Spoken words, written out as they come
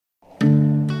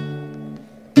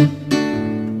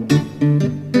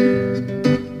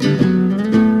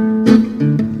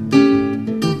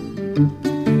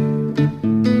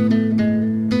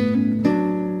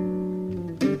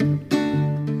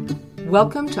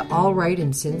Welcome to All Right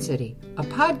in Sin City, a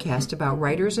podcast about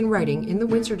writers and writing in the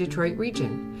Windsor-Detroit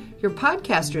region. Your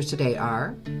podcasters today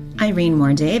are Irene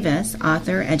Moore Davis,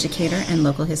 author, educator, and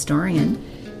local historian.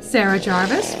 Sarah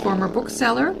Jarvis, former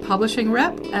bookseller, publishing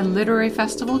rep, and literary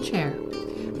festival chair.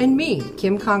 And me,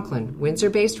 Kim Conklin,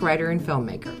 Windsor-based writer and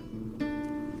filmmaker.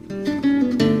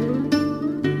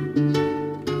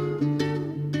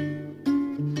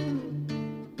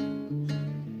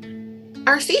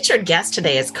 Our featured guest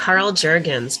today is Carl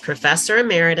Jurgens, Professor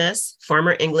Emeritus,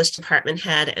 former English department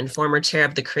head, and former chair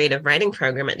of the Creative Writing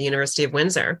Program at the University of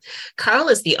Windsor. Carl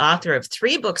is the author of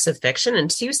 3 books of fiction and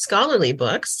 2 scholarly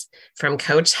books from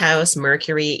Coach House,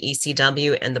 Mercury,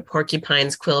 ECW, and the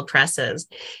Porcupines Quill Presses.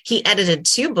 He edited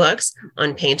 2 books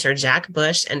on painter Jack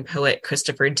Bush and poet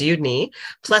Christopher Dewdney,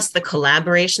 plus the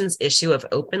collaborations issue of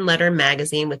Open Letter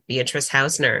magazine with Beatrice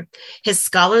Hausner. His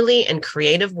scholarly and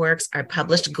creative works are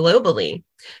published globally.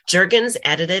 Jurgens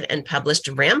edited and published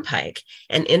Rampike,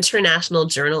 an international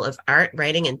journal of art,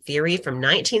 writing, and theory from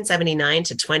 1979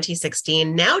 to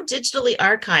 2016, now digitally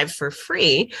archived for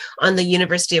free on the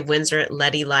University of Windsor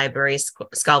Leddy Library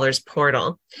Scholars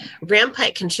Portal.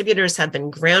 Rampike contributors have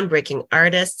been groundbreaking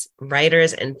artists,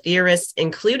 writers, and theorists,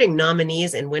 including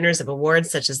nominees and winners of awards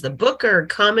such as the Booker,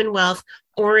 Commonwealth,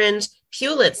 Orange,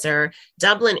 Pulitzer,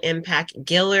 Dublin Impact,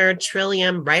 Gillard,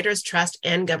 Trillium, Writers' Trust,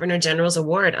 and Governor General's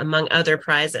Award, among other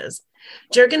prizes.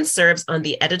 Jurgens serves on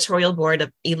the editorial board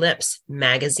of Ellipse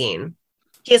magazine.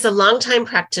 He is a longtime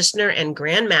practitioner and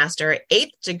grandmaster,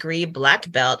 8th degree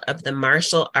black belt of the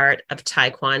martial art of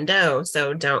Taekwondo,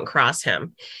 so don't cross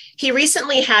him. He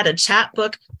recently had a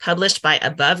chapbook published by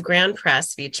Above Ground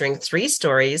Press featuring 3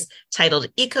 stories titled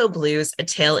Eco Blues, A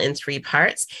Tale in 3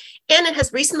 Parts. And it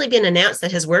has recently been announced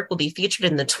that his work will be featured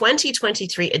in the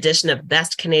 2023 edition of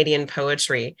Best Canadian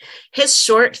Poetry. His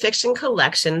short fiction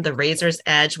collection, The Razor's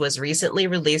Edge, was recently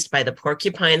released by the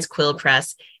Porcupines Quill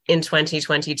Press in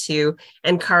 2022.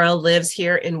 And Carl lives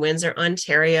here in Windsor,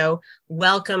 Ontario.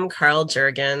 Welcome, Carl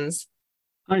Jurgens.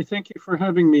 Hi, thank you for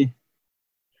having me.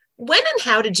 When and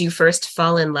how did you first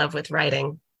fall in love with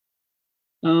writing?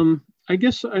 I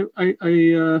guess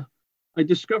I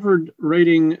discovered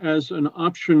writing as an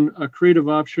option, a creative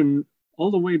option, all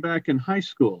the way back in high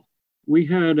school. We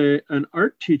had an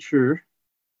art teacher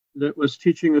that was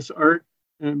teaching us art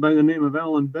by the name of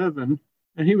Alan Bevan,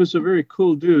 and he was a very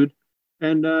cool dude.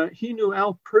 And he knew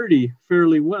Al Purdy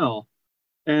fairly well.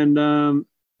 And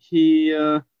he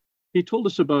told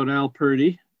us about Al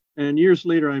Purdy. And years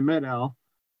later, I met Al,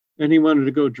 and he wanted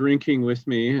to go drinking with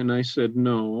me. And I said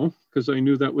no, because I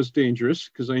knew that was dangerous,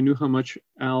 because I knew how much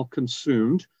Al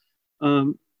consumed.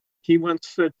 He once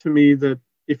said to me that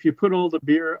if you put all the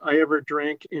beer I ever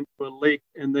drank into a lake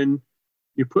and then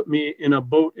you put me in a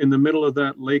boat in the middle of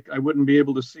that lake, I wouldn't be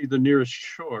able to see the nearest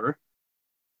shore.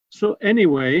 So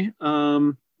anyway,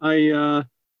 I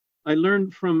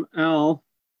learned from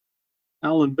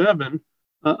Alan Bevan,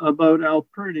 about Al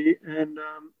Purdy, and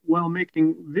while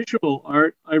making visual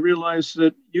art, I realized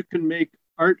that you can make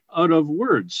art out of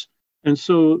words. And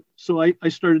so I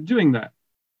started doing that,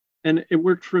 and it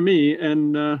worked for me,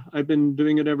 and I've been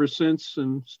doing it ever since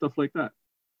and stuff like that.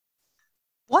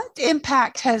 What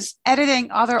impact has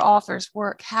editing other authors'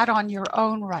 work had on your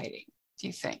own writing, do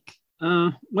you think?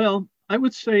 Well, I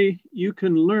would say you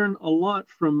can learn a lot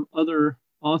from other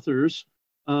authors,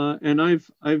 and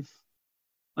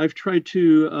I've tried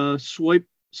to swipe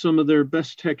some of their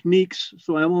best techniques.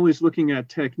 So I'm always looking at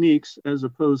techniques as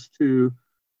opposed to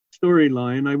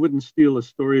storyline. I wouldn't steal a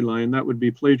storyline. That would be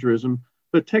plagiarism.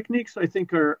 But techniques, I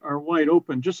think, are wide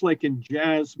open. Just like in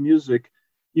jazz music,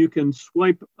 you can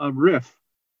swipe a riff.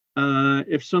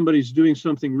 If somebody's doing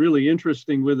something really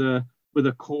interesting with a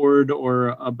chord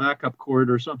or a backup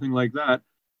chord or something like that,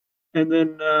 and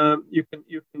then you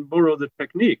can borrow the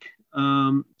technique.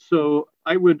 So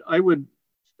I would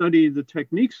study the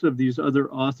techniques of these other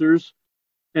authors,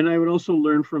 and I would also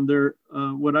learn from their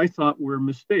what I thought were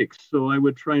mistakes. So I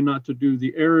would try not to do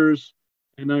the errors,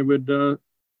 and I would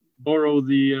borrow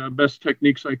the best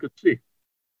techniques I could see.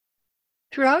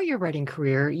 Throughout your writing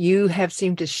career, you have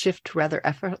seemed to shift rather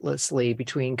effortlessly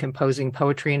between composing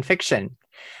poetry and fiction.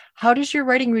 How does your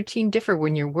writing routine differ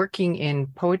when you're working in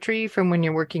poetry from when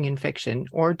you're working in fiction,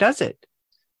 or does it?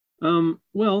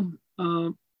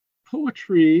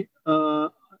 Poetry,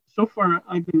 so far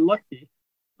I've been lucky.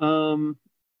 And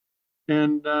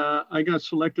I got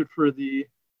selected for the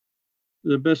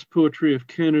Best Poetry of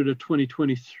Canada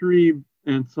 2023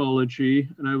 anthology,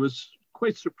 and I was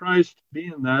quite surprised to be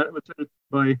in that. It was edited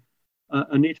by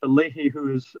Anita Leahy,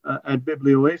 who is at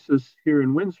Biblioasis here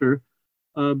in Windsor,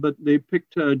 but they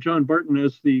picked John Barton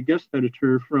as the guest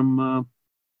editor from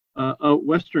out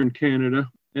Western Canada,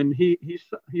 and he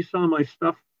saw my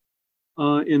stuff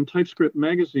in TypeScript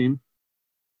magazine,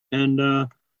 and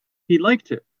he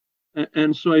liked it.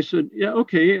 And so I said, yeah,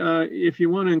 okay, if you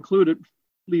want to include it,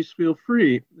 please feel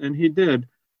free. And he did.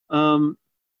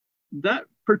 That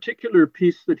particular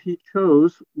piece that he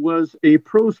chose was a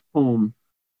prose poem.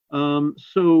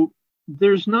 So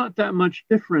there's not that much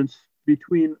difference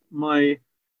between my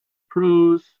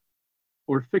prose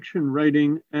or fiction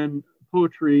writing and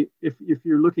poetry if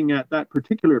you're looking at that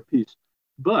particular piece.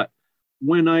 But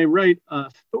when I write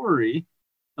a story,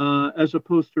 as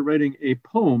opposed to writing a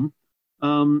poem,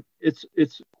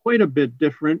 it's quite a bit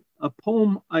different. A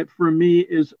poem, for me,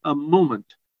 is a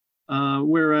moment,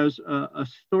 whereas a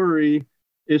story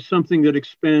is something that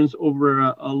expands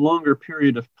over a longer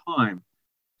period of time.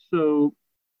 So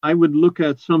I would look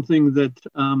at something that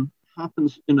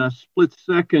happens in a split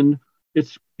second. It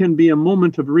can be a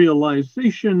moment of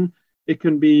realization. It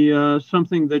can be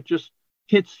something that just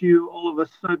hits you all of a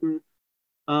sudden.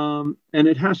 And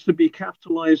it has to be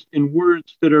capitalized in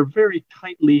words that are very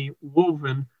tightly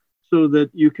woven so that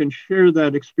you can share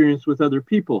that experience with other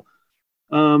people.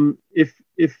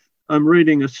 If I'm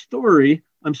writing a story,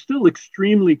 I'm still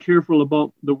extremely careful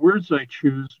about the words I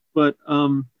choose, but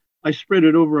I spread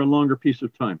it over a longer piece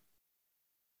of time.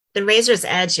 The Razor's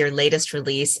Edge, your latest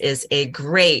release, is a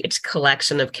great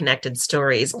collection of connected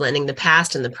stories, blending the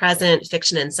past and the present,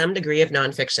 fiction and some degree of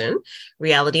nonfiction,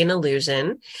 reality and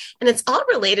illusion, and it's all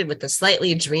related with a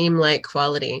slightly dreamlike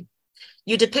quality.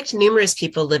 You depict numerous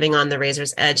people living on the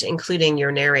Razor's Edge, including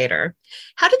your narrator.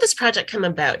 How did this project come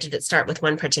about? Did it start with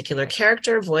one particular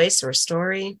character, voice, or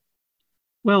story?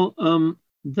 Well,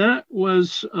 that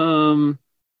was a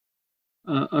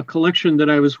collection that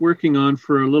I was working on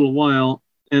for a little while,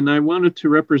 and I wanted to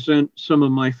represent some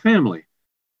of my family.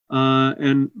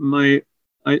 And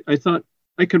I thought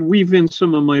I could weave in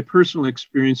some of my personal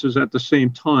experiences at the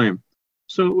same time.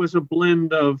 So it was a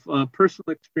blend of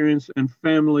personal experience and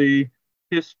family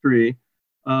history,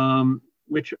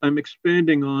 which I'm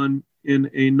expanding on in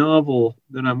a novel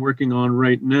that I'm working on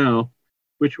right now,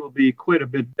 which will be quite a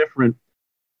bit different.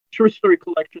 Short story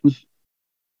collections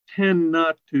tend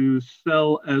not to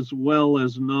sell as well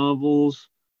as novels,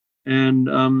 and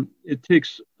it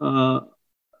takes a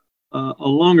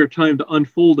longer time to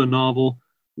unfold a novel.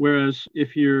 Whereas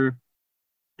if you've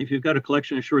got a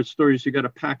collection of short stories, you got to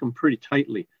pack them pretty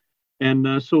tightly.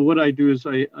 And so what I do is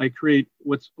I create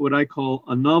what I call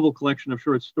a novel collection of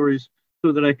short stories,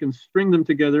 so that I can string them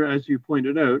together, as you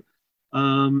pointed out,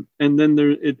 and then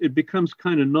it becomes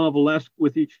kind of novelesque,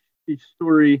 with each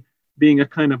story being a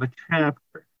kind of a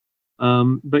chapter.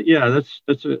 But yeah,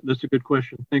 that's a good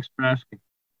question. Thanks for asking.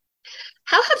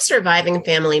 How have surviving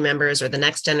family members or the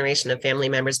next generation of family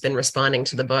members been responding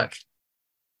to the book?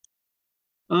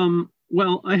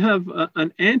 Well, I have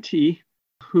an auntie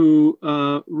who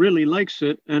really likes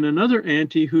it, and another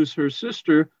auntie who's her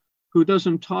sister who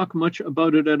doesn't talk much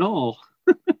about it at all.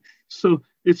 So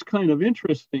it's kind of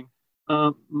interesting.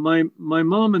 My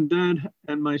mom and dad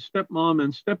and my stepmom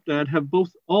and stepdad have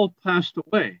both all passed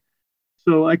away,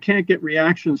 so I can't get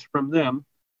reactions from them.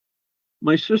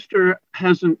 My sister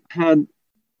hasn't had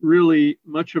really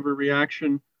much of a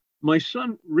reaction. My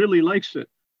son really likes it.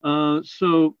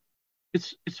 So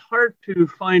it's hard to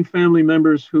find family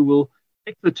members who will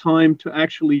take the time to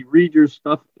actually read your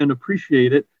stuff and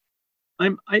appreciate it.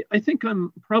 I think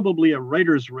I'm probably a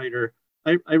writer's writer.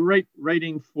 I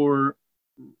writing for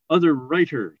other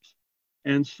writers.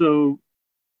 And so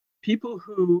people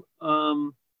who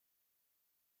are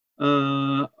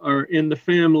in the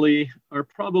family are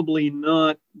probably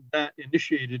not that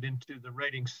initiated into the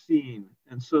writing scene.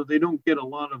 And so they don't get a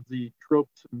lot of the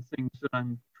tropes and things that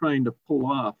I'm trying to pull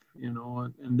off,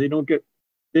 and they don't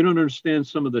understand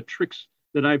some of the tricks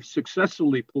that I've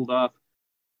successfully pulled off.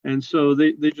 And so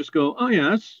they just go, oh yeah,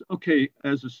 that's okay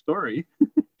as a story.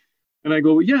 And I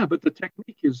go, yeah, but the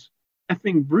technique is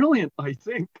effing brilliant, I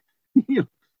think.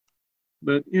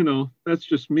 But that's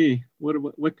just me. What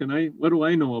do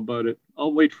I know about it?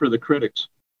 I'll wait for the critics.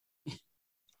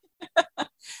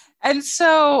 And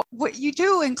so what you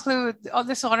do include all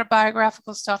this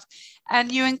autobiographical stuff,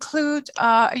 and you've included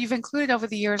over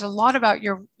the years a lot about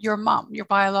your mom, your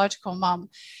biological mom.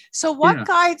 So what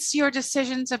guides your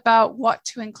decisions about what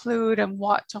to include and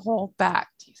what to hold back,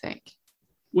 do you think?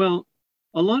 Well,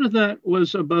 a lot of that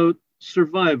was about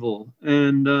survival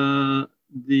and the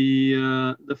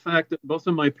fact that both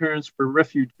of my parents were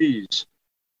refugees.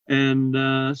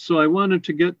 And so I wanted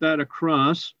to get that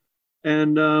across.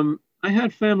 And I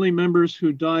had family members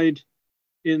who died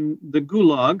in the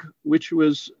Gulag, which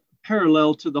was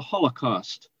parallel to the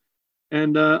Holocaust.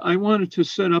 And I wanted to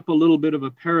set up a little bit of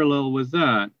a parallel with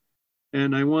that.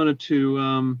 And I wanted to,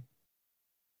 I'm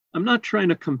not trying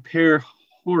to compare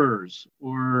horrors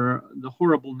or the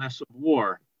horribleness of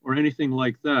war or anything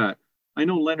like that. I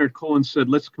know Leonard Cohen said,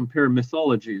 let's compare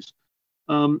mythologies.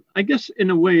 I guess in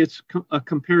a way it's a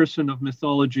comparison of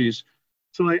mythologies.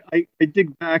 So I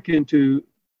dig back into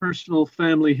personal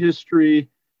family history,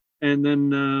 and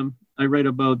then I write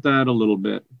about that a little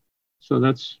bit. So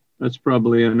that's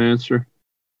probably an answer.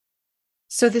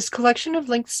 So this collection of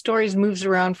linked stories moves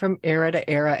around from era to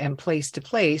era and place to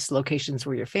place, locations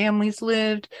where your families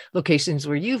lived, locations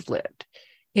where you've lived.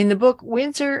 In the book,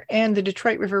 Windsor and the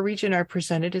Detroit River region are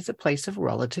presented as a place of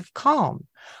relative calm.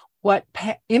 What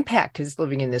impact has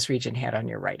living in this region had on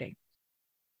your writing?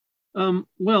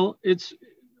 Well,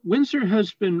 Windsor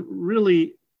has been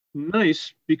really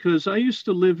nice because I used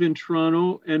to live in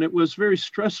Toronto and it was very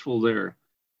stressful there.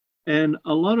 And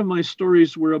a lot of my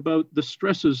stories were about the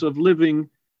stresses of living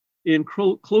in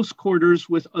close quarters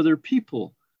with other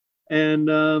people. And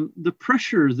the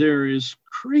pressure there is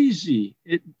crazy.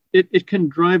 It can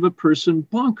drive a person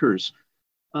bonkers.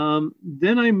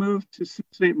 Then I moved to Sault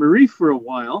Ste. Marie for a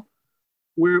while,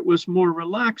 where it was more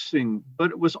relaxing,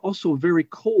 but it was also very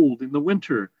cold in the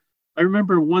winter. I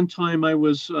remember one time it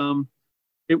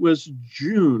was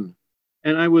June,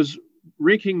 and I was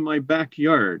raking my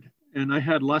backyard, and I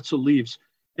had lots of leaves.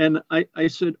 And I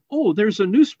said, oh, there's a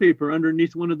newspaper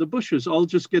underneath one of the bushes. I'll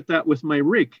just get that with my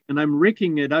rake. And I'm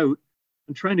raking it out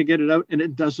and trying to get it out, and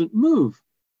it doesn't move.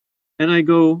 And I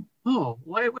go, oh,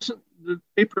 why wasn't the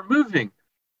paper moving?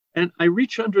 And I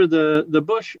reach under the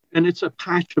bush, and it's a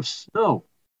patch of snow.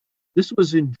 This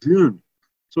was in June.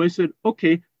 So I said,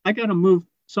 okay, I got to move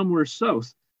somewhere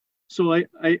south. So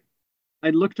I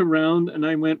looked around, and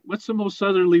I went, what's the most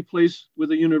southerly place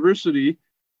with a university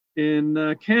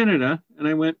in Canada? And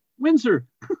I went, Windsor.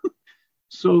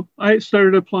 So I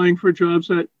started applying for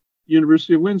jobs at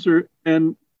University of Windsor,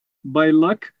 and by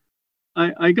luck,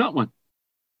 I got one.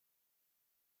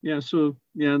 Yeah, so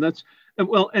yeah,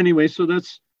 anyway, so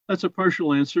that's a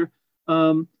partial answer.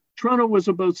 Toronto was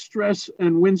about stress,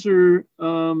 and Windsor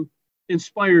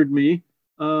inspired me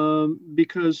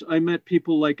because I met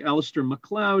people like Alistair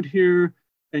MacLeod here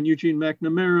and Eugene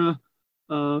McNamara,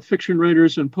 fiction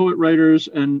writers and poet writers,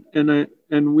 and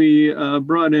we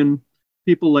brought in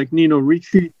people like Nino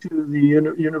Ricci to the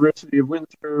University of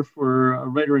Windsor for a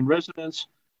writer in residence,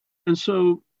 and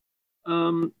so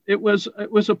it was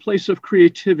a place of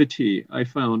creativity, I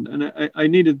found, and I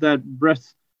needed that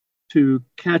breath to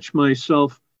catch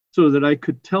myself so that I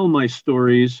could tell my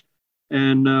stories,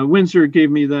 and Windsor gave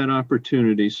me that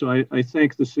opportunity. So I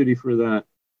thank the city for that.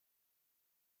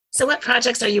 So what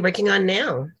projects are you working on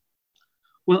now?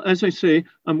 Well, as I say,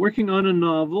 I'm working on a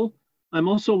novel. I'm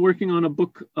also working on a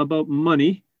book about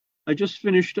money. I just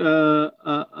finished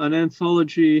an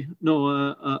anthology,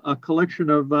 a collection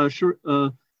of short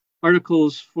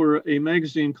articles for a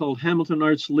magazine called Hamilton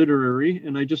Arts Literary,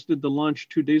 and I just did the launch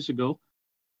 2 days ago.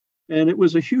 And it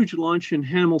was a huge launch in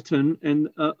Hamilton, and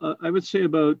I would say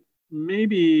about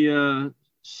maybe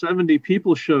 70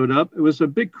 people showed up. It was a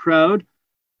big crowd.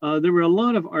 There were a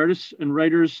lot of artists and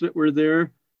writers that were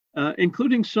there,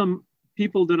 including some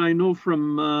people that I know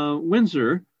from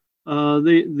Windsor.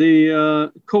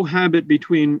 They cohabit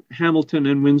between Hamilton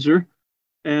and Windsor.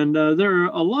 And there are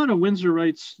a lot of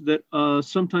Windsorites that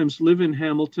sometimes live in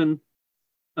Hamilton.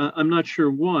 I'm not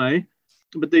sure why,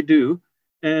 but they do.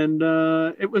 And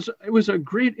it was a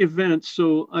great event.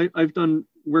 So I've done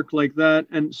work like that.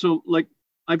 And so like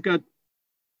I've got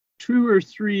 2 or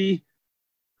 3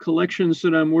 collections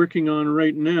that I'm working on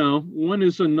right now. One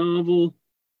is a novel,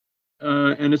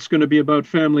 and it's going to be about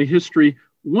family history.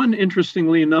 One,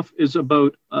 interestingly enough, is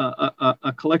about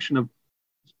a collection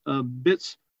of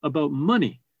bits about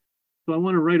money. So I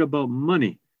want to write about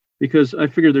money because I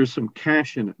figure there's some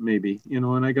cash in it, maybe,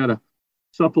 and I got to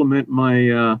supplement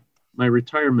my my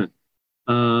retirement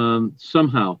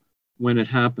somehow when it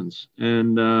happens,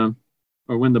 and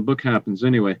or when the book happens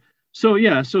anyway. So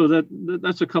yeah, so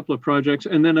that's a couple of projects,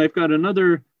 and then I've got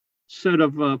another set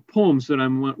of poems that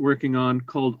I'm working on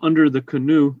called Under the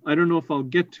Canoe. I don't know if I'll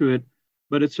get to it,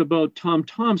 but it's about Tom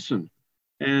Thomson,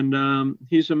 and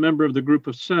he's a member of the Group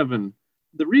of Seven.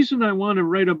 The reason I want to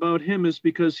write about him is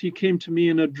because he came to me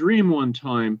in a dream one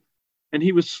time, and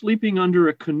he was sleeping under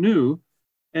a canoe,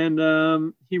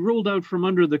 and he rolled out from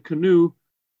under the canoe,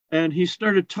 and he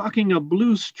started talking a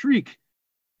blue streak.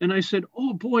 And I said,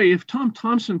 oh boy, if Tom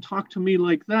Thomson talked to me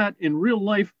like that in real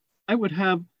life, I would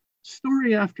have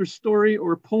story after story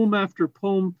or poem after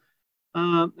poem.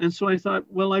 And so I thought,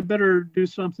 well, I better do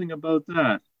something about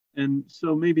that. And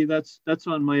so maybe that's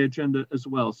on my agenda as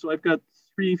well. So I've got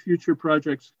 3 future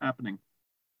projects happening.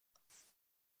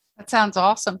 That sounds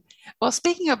awesome. Well,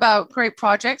 speaking about great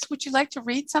projects, would you like to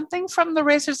read something from The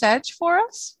Razor's Edge for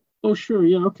us? Oh, sure.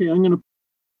 Yeah. Okay. I'm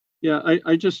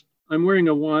wearing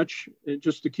a watch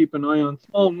just to keep an eye on.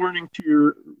 Small warning to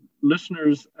your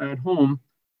listeners at home.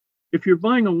 If you're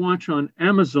buying a watch on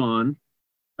Amazon,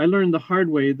 I learned the hard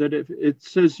way that if it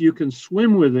says you can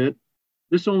swim with it,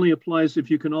 this only applies if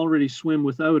you can already swim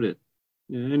without it.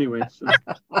 Yeah, anyway. So.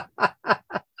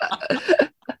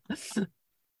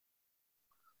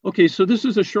 Okay, so this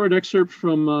is a short excerpt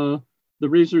from The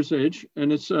Razor's Edge,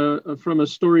 and it's from a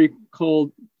story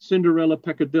called Cinderella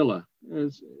Peccadilla.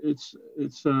 It's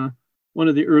one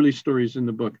of the early stories in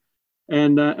the book.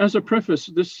 And as a preface,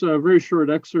 this very short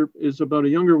excerpt is about a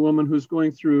younger woman who's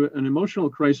going through an emotional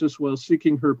crisis while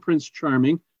seeking her Prince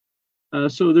Charming.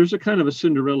 So there's a kind of a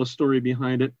Cinderella story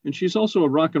behind it. And she's also a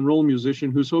rock and roll musician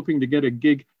who's hoping to get a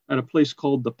gig at a place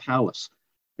called The Palace.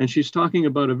 And she's talking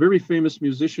about a very famous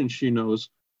musician she knows.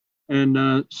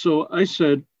 And so I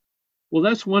said, well,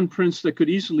 that's one prince that could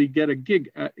easily get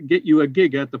you a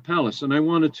gig at the Palace. And I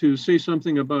wanted to say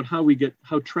something about how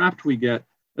trapped we get,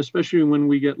 especially when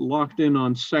we get locked in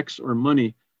on sex or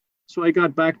money. So I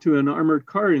got back to an armored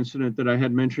car incident that I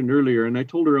had mentioned earlier. And I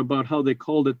told her about how they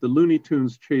called it the Looney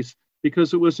Tunes chase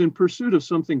because it was in pursuit of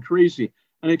something crazy.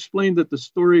 And I explained that the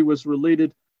story was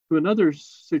related to another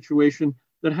situation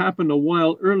that happened a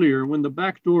while earlier when the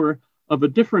back door of a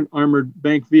different armored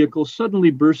bank vehicle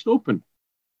suddenly burst open.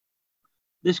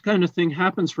 This kind of thing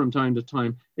happens from time to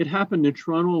time. It happened in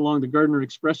Toronto along the Gardiner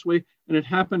Expressway, and it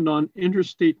happened on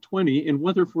Interstate 20 in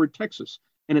Weatherford, Texas.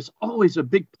 And it's always a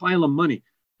big pile of money.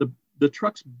 The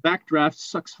truck's backdraft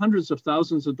sucks hundreds of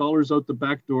thousands of dollars out the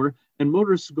back door, and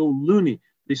motorists go loony.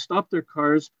 They stop their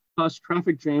cars, cause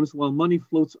traffic jams while money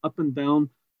floats up and down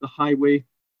the highway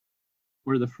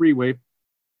or the freeway.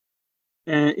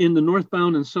 In the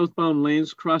northbound and southbound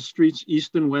lanes, cross streets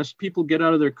east and west, people get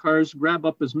out of their cars, grab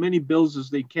up as many bills as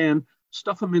they can,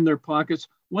 stuff them in their pockets.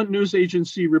 One news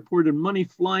agency reported money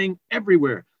flying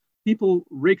everywhere. People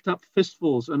raked up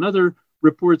fistfuls. Another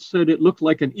report said it looked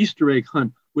like an Easter egg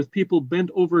hunt, with people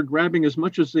bent over grabbing as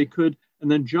much as they could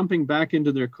and then jumping back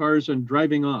into their cars and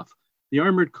driving off. The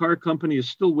armored car company is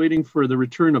still waiting for the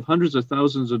return of hundreds of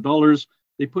thousands of dollars.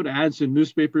 They put ads in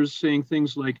newspapers saying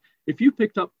things like, if you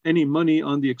picked up any money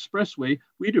on the expressway,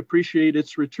 we'd appreciate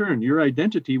its return. Your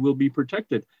identity will be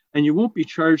protected and you won't be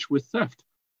charged with theft.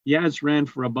 The ads ran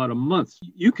for about a month.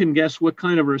 You can guess what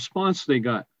kind of response they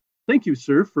got. Thank you,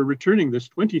 sir, for returning this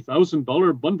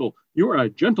 $20,000 bundle. You are a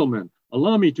gentleman.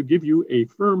 Allow me to give you a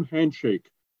firm handshake.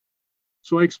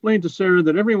 So I explained to Sarah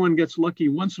that everyone gets lucky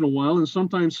once in a while and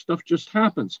sometimes stuff just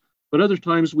happens. But other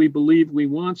times we believe we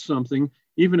want something,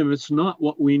 even if it's not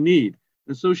what we need.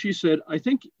 And so she said, I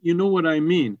think you know what I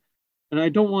mean. And I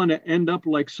don't want to end up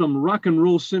like some rock and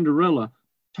roll Cinderella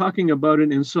talking about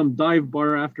it in some dive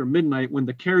bar after midnight when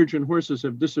the carriage and horses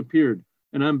have disappeared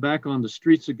and I'm back on the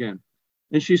streets again.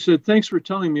 And she said, thanks for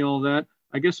telling me all that.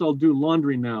 I guess I'll do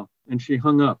laundry now. And she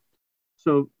hung up.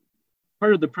 So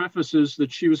part of the preface is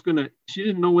that she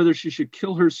didn't know whether she should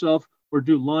kill herself or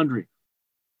do laundry.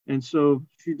 And so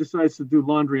she decides to do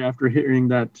laundry after hearing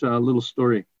that little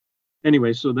story.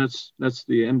 Anyway, so that's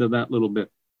the end of that little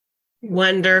bit.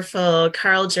 Wonderful.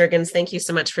 Carl Jurgens, thank you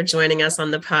so much for joining us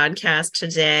on the podcast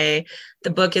today.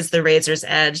 The book is The Razor's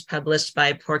Edge, published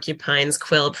by Porcupine's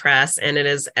Quill Press, and it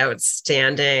is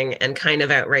outstanding and kind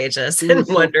of outrageous and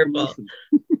wonderful.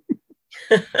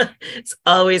 It's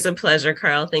always a pleasure,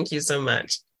 Carl. Thank you so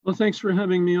much. Well, thanks for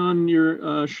having me on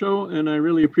your show, and I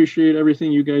really appreciate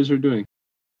everything you guys are doing.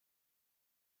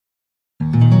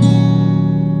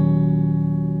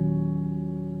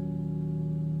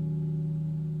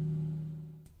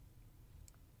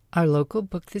 Our local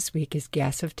book this week is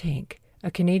Gas of Tank, a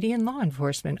Canadian law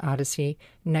enforcement odyssey,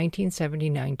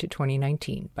 1979 to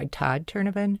 2019, by Todd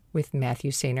Turnevin with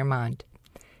Matthew St. Armand.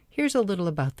 Here's a little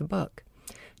about the book.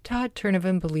 Todd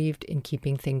Turnevin believed in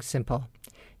keeping things simple,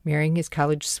 marrying his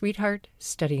college sweetheart,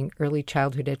 studying early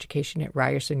childhood education at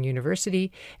Ryerson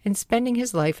University, and spending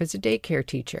his life as a daycare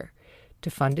teacher. To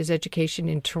fund his education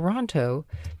in Toronto,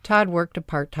 Todd worked a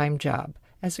part-time job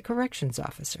as a corrections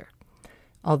officer.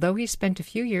 Although he spent a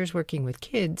few years working with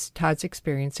kids, Todd's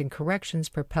experience in corrections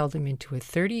propelled him into a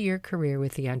 30-year career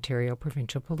with the Ontario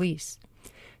Provincial Police.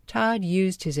 Todd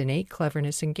used his innate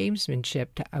cleverness and gamesmanship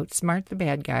to outsmart the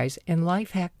bad guys and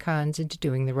life hack cons into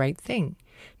doing the right thing,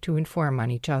 to inform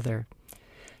on each other.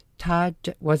 Todd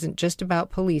wasn't just about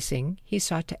policing, he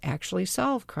sought to actually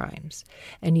solve crimes,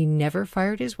 and he never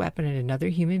fired his weapon at another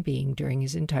human being during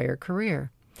his entire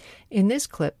career. In this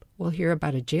clip, we'll hear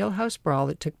about a jailhouse brawl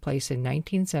that took place in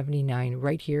 1979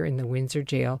 right here in the Windsor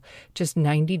Jail, just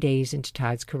 90 days into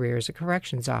Todd's career as a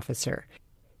corrections officer.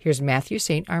 Here's Matthew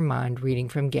St. Armand reading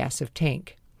from Gas of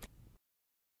Tank.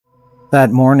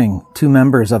 That morning, 2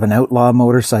 members of an outlaw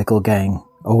motorcycle gang,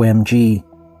 OMG,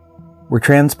 were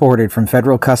transported from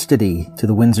federal custody to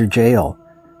the Windsor Jail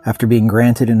after being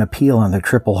granted an appeal on their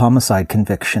triple homicide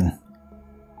conviction.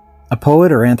 A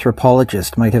poet or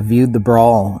anthropologist might have viewed the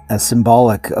brawl as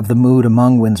symbolic of the mood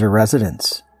among Windsor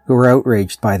residents who were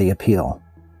outraged by the appeal.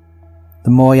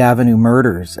 The Moy Avenue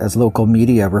murders, as local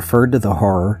media referred to the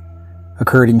horror,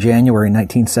 occurred in January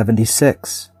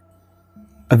 1976.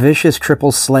 A vicious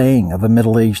triple slaying of a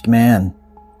middle-aged man,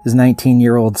 his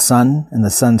 19-year-old son, and the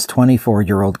son's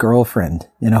 24-year-old girlfriend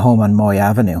in a home on Moy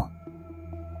Avenue.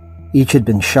 Each had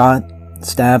been shot,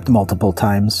 stabbed multiple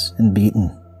times, and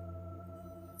beaten.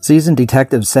 Seasoned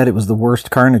detectives said it was the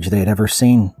worst carnage they had ever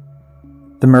seen.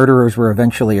 The murderers were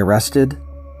eventually arrested,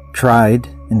 tried,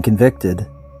 and convicted,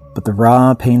 but the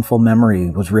raw, painful memory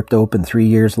was ripped open 3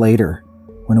 years later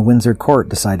when a Windsor court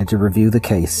decided to review the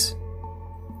case.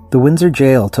 The Windsor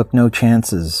Jail took no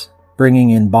chances, bringing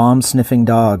in bomb-sniffing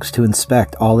dogs to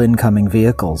inspect all incoming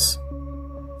vehicles.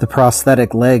 The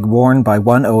prosthetic leg worn by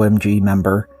one OMG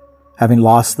member, having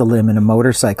lost the limb in a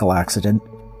motorcycle accident,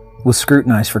 was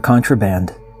scrutinized for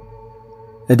contraband.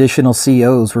 Additional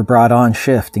COs were brought on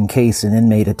shift in case an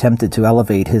inmate attempted to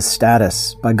elevate his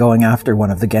status by going after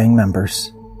one of the gang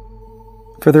members.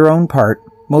 For their own part,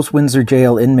 most Windsor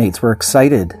Jail inmates were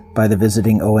excited by the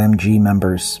visiting OMG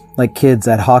members, like kids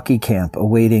at hockey camp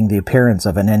awaiting the appearance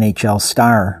of an NHL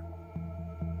star.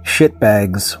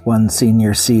 Shitbags, one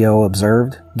senior CO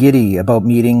observed, giddy about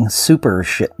meeting super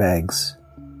shitbags.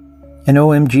 An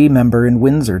OMG member in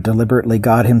Windsor deliberately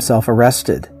got himself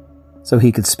arrested so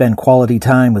he could spend quality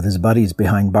time with his buddies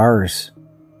behind bars.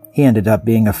 He ended up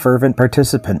being a fervent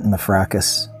participant in the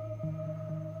fracas.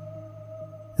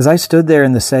 As I stood there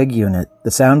in the SEG unit,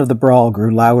 the sound of the brawl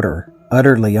grew louder,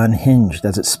 utterly unhinged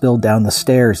as it spilled down the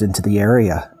stairs into the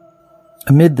area.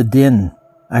 Amid the din,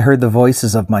 I heard the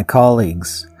voices of my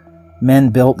colleagues,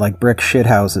 men built like brick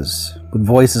shithouses, with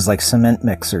voices like cement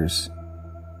mixers,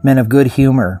 men of good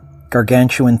humor,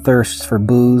 gargantuan thirsts for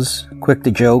booze, quick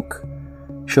to joke,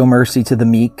 show mercy to the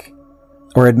meek,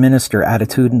 or administer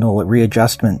attitudinal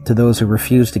readjustment to those who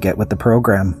refuse to get with the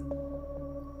program.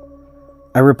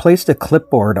 I replaced a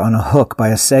clipboard on a hook by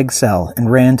a seg cell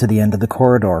and ran to the end of the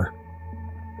corridor.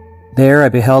 There I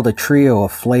beheld a trio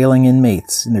of flailing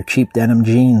inmates in their cheap denim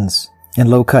jeans and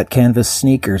low-cut canvas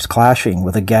sneakers clashing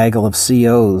with a gaggle of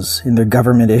COs in their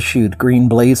government-issued green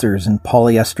blazers and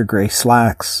polyester gray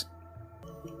slacks.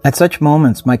 At such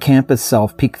moments, my campus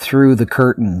self peeked through the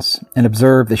curtains and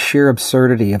observed the sheer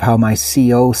absurdity of how my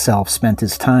CO self spent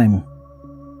his time.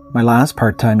 My last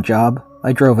part-time job,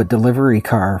 I drove a delivery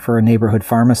car for a neighborhood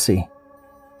pharmacy.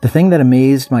 The thing that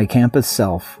amazed my campus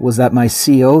self was that my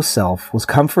CO self was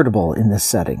comfortable in this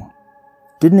setting.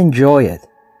 Didn't enjoy it,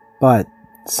 but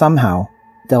somehow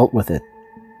dealt with it.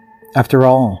 After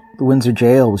all, the Windsor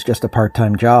Jail was just a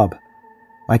part-time job.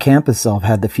 My campus self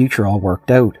had the future all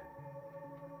worked out.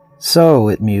 So,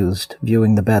 it mused,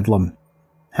 viewing the bedlam,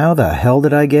 how the hell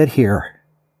did I get here?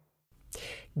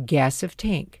 Gas of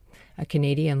Tank, a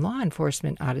Canadian law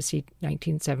enforcement odyssey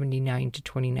 1979 to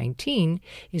 2019,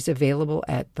 is available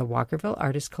at the Walkerville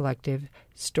Artist Collective,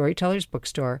 Storytellers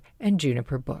Bookstore, and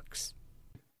Juniper Books.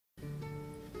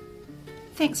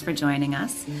 Thanks for joining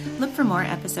us. Look for more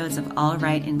episodes of All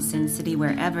Right in Sin City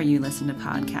wherever you listen to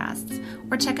podcasts,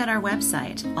 or check out our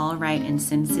website,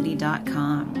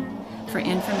 allrightinsincity.com. For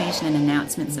information and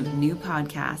announcements of new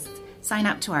podcasts, sign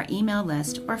up to our email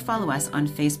list or follow us on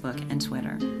Facebook and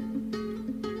Twitter.